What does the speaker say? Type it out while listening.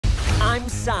I'm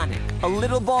Sonic, a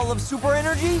little ball of super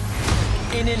energy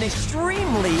in an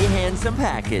extremely handsome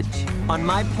package. On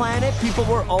my planet, people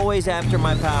were always after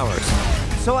my powers,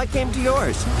 so I came to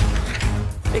yours.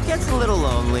 It gets a little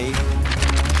lonely,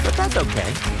 but that's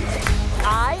okay.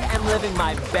 I am living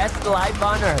my best life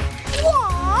on Earth.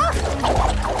 What?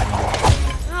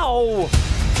 Ow!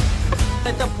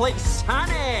 At the place,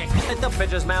 Sonic! At the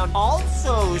pitcher's mound,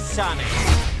 also Sonic!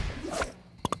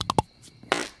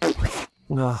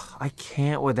 Ugh, I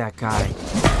can't with that guy.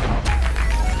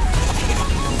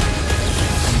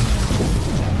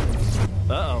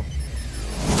 Uh-oh.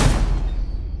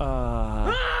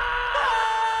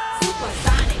 Super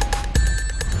Sonic!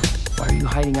 Why are you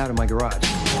hiding out in my garage?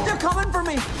 They're coming for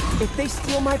me! If they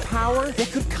steal my power, they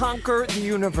could conquer the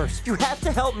universe. You have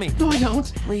to help me. No, I don't.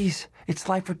 Please, it's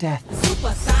life or death.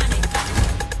 Super Sonic!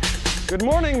 Good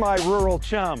morning, my rural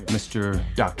chum. Mr.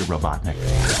 Dr. Robotnik.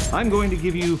 I'm going to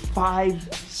give you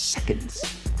 5 seconds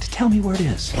to tell me where it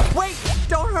is. Wait!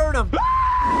 Don't hurt him!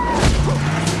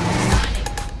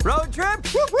 Road trip?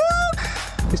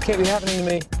 This can't be happening to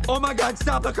me. Oh my God,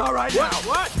 stop the car right now!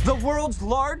 What? The world's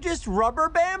largest rubber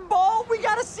band ball? We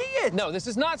gotta see it! No, this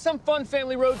is not some fun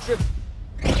family road trip.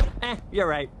 You're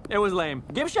right. It was lame.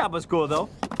 Gift shop was cool, though.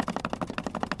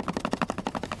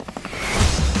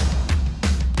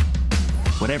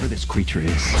 Whatever this creature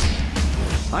is,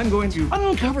 I'm going to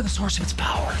uncover the source of its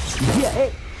power. Yeah,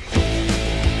 hey.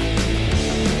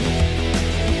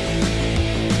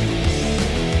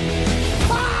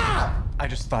 I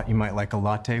just thought you might like a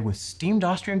latte with steamed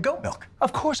Austrian goat milk.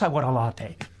 Of course I want a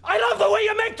latte. I love the way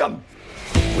you make them!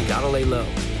 We gotta lay low.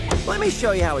 Let me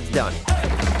show you how it's done.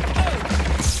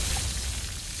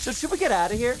 So should we get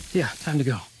out of here? Yeah, time to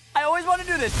go. I always want to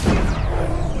do this.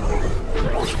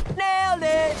 Nailed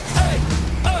it!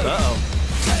 Uh-oh.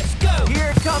 Let's go!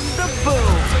 Here comes the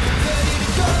boom.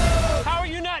 How are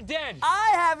you not dead?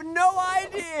 I have no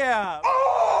idea.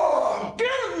 Oh,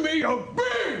 give me a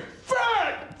big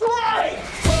fat break!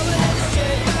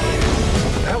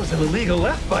 That was an illegal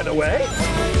left, by the way.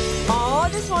 Aw,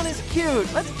 this one is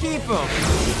cute. Let's keep him.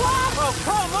 Oh,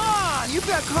 come on! You've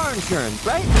got car insurance,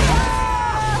 right?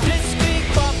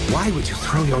 Why would you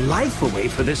throw your life away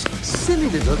for this silly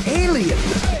little alien?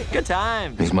 Good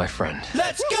time. He's my friend.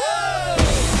 Let's go!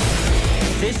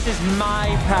 This is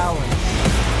my power.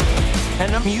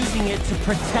 And I'm using it to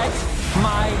protect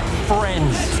my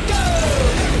friends. Let's go!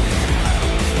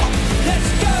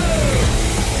 Let's go!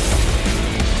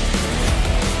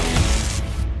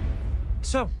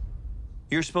 So,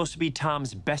 you're supposed to be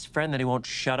Tom's best friend that he won't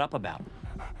shut up about.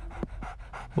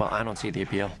 Well, I don't see the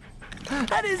appeal.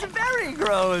 That is very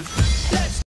gross.